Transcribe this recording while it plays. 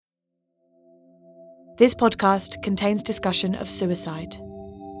This podcast contains discussion of suicide.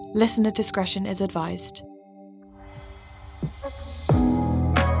 Listener discretion is advised.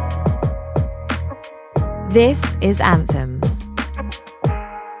 This is Anthems.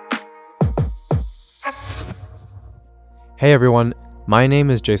 Hey everyone, my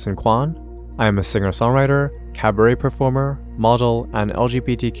name is Jason Kwan. I am a singer-songwriter, cabaret performer, model, and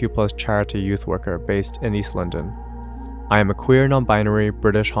LGBTQ+ charity youth worker based in East London. I am a queer non-binary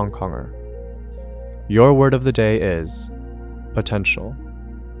British Hong Konger. Your word of the day is potential.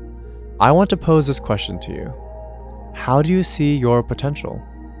 I want to pose this question to you. How do you see your potential?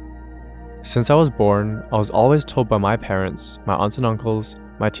 Since I was born, I was always told by my parents, my aunts and uncles,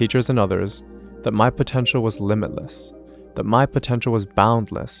 my teachers and others that my potential was limitless, that my potential was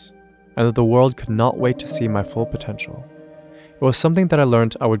boundless, and that the world could not wait to see my full potential. It was something that I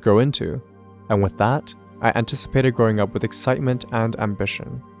learned I would grow into, and with that, I anticipated growing up with excitement and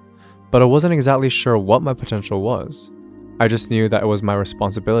ambition. But I wasn't exactly sure what my potential was. I just knew that it was my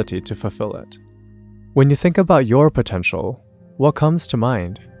responsibility to fulfill it. When you think about your potential, what comes to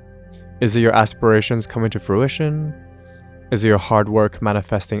mind? Is it your aspirations coming to fruition? Is it your hard work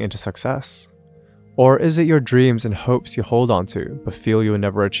manifesting into success? Or is it your dreams and hopes you hold on to but feel you will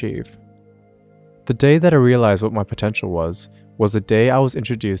never achieve? The day that I realized what my potential was the day I was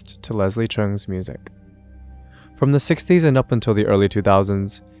introduced to Leslie Cheung's music. From the 60s and up until the early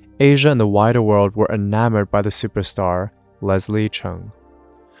 2000s, Asia and the wider world were enamored by the superstar Leslie Cheung.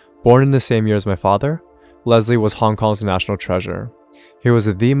 Born in the same year as my father, Leslie was Hong Kong's national treasure. He was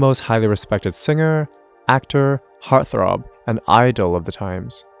the most highly respected singer, actor, heartthrob, and idol of the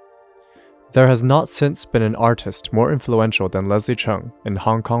times. There has not since been an artist more influential than Leslie Cheung in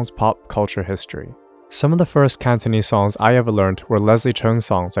Hong Kong's pop culture history. Some of the first Cantonese songs I ever learned were Leslie Cheung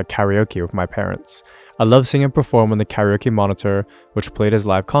songs at karaoke with my parents. I loved seeing him perform on the karaoke monitor, which played his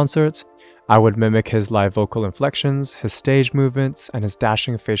live concerts. I would mimic his live vocal inflections, his stage movements, and his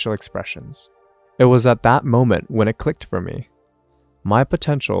dashing facial expressions. It was at that moment when it clicked for me. My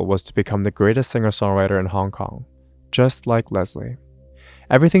potential was to become the greatest singer-songwriter in Hong Kong, just like Leslie.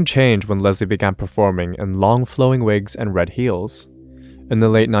 Everything changed when Leslie began performing in long flowing wigs and red heels. In the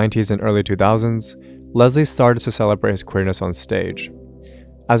late 90s and early 2000s, Leslie started to celebrate his queerness on stage.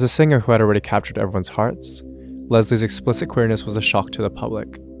 As a singer who had already captured everyone's hearts, Leslie's explicit queerness was a shock to the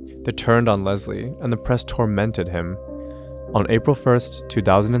public. They turned on Leslie, and the press tormented him. On April 1st,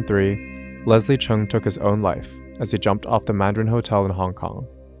 2003, Leslie Cheung took his own life as he jumped off the Mandarin Hotel in Hong Kong.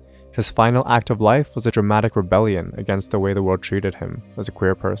 His final act of life was a dramatic rebellion against the way the world treated him as a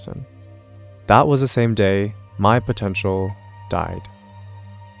queer person. That was the same day my potential died.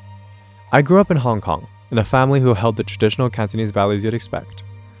 I grew up in Hong Kong, in a family who held the traditional Cantonese values you'd expect.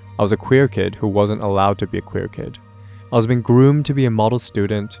 I was a queer kid who wasn't allowed to be a queer kid. I was being groomed to be a model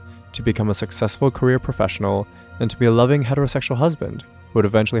student, to become a successful career professional, and to be a loving heterosexual husband who would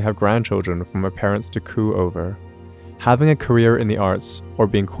eventually have grandchildren for my parents to coo over. Having a career in the arts, or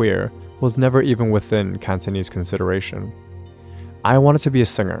being queer, was never even within Cantonese consideration. I wanted to be a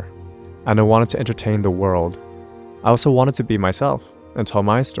singer, and I wanted to entertain the world. I also wanted to be myself and tell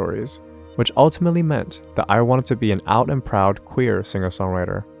my stories, which ultimately meant that I wanted to be an out and proud queer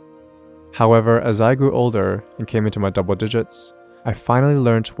singer-songwriter. However, as I grew older and came into my double digits, I finally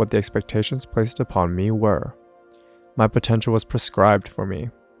learned what the expectations placed upon me were. My potential was prescribed for me.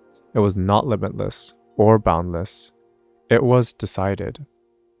 It was not limitless or boundless. It was decided.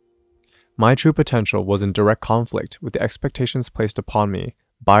 My true potential was in direct conflict with the expectations placed upon me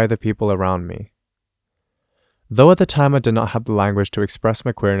by the people around me. Though at the time I did not have the language to express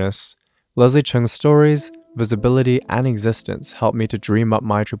my queerness, Leslie Cheung's stories, visibility, and existence helped me to dream up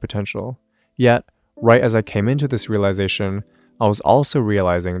my true potential. Yet, right as I came into this realization, I was also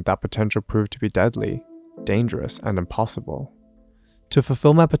realizing that potential proved to be deadly, dangerous, and impossible. To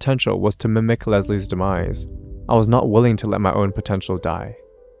fulfill my potential was to mimic Leslie's demise. I was not willing to let my own potential die.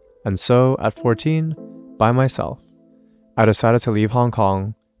 And so, at 14, by myself, I decided to leave Hong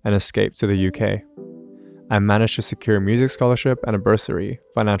Kong and escape to the UK. I managed to secure a music scholarship and a bursary,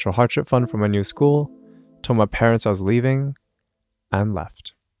 financial hardship fund for my new school, told my parents I was leaving, and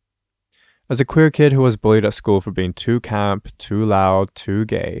left. As a queer kid who was bullied at school for being too camp, too loud, too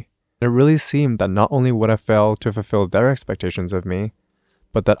gay, it really seemed that not only would I fail to fulfill their expectations of me,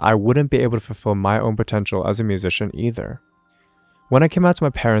 but that I wouldn't be able to fulfill my own potential as a musician either. When I came out to my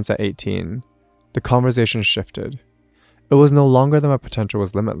parents at 18, the conversation shifted. It was no longer that my potential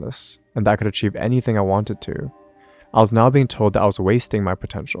was limitless, and that I could achieve anything I wanted to. I was now being told that I was wasting my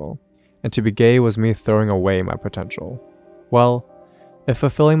potential, and to be gay was me throwing away my potential. Well, if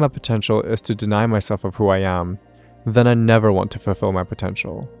fulfilling my potential is to deny myself of who I am, then I never want to fulfill my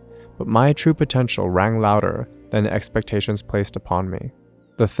potential. but my true potential rang louder than the expectations placed upon me.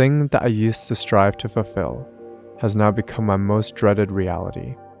 The thing that I used to strive to fulfill has now become my most dreaded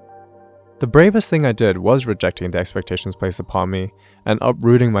reality. The bravest thing I did was rejecting the expectations placed upon me and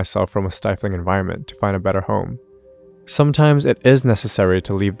uprooting myself from a stifling environment to find a better home. Sometimes it is necessary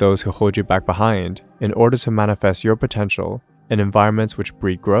to leave those who hold you back behind in order to manifest your potential in environments which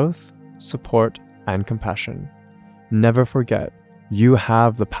breed growth, support, and compassion. Never forget, you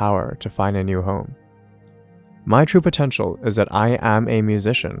have the power to find a new home. My true potential is that I am a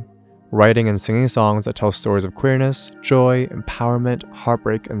musician, writing and singing songs that tell stories of queerness, joy, empowerment,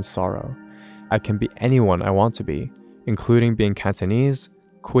 heartbreak, and sorrow. I can be anyone I want to be, including being Cantonese,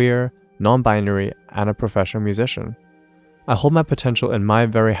 queer, non-binary, and a professional musician. I hold my potential in my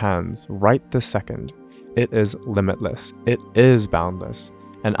very hands right this second. It is limitless, it is boundless,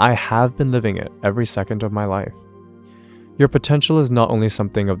 and I have been living it every second of my life. Your potential is not only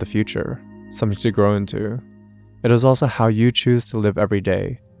something of the future, something to grow into. It is also how you choose to live every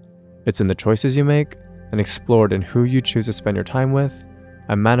day. It's in the choices you make and explored in who you choose to spend your time with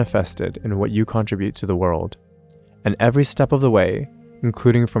and manifested in what you contribute to the world. And every step of the way,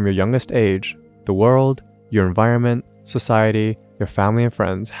 including from your youngest age, the world, your environment, society, your family and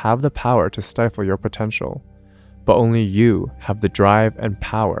friends have the power to stifle your potential, but only you have the drive and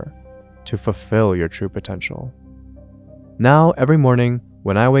power to fulfill your true potential. Now, every morning,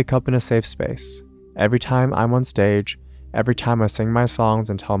 when I wake up in a safe space, every time I'm on stage, every time I sing my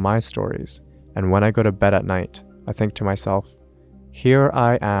songs and tell my stories, and when I go to bed at night, I think to myself, here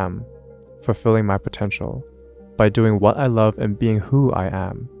I am, fulfilling my potential, by doing what I love and being who I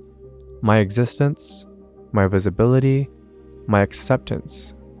am. My existence, my visibility, my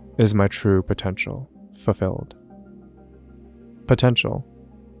acceptance is my true potential, fulfilled. Potential.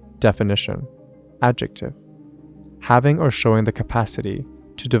 Definition. Adjective. Having or showing the capacity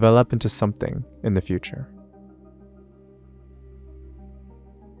to develop into something in the future.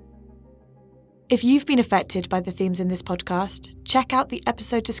 If you've been affected by the themes in this podcast, check out the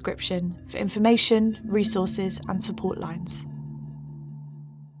episode description for information, resources, and support lines.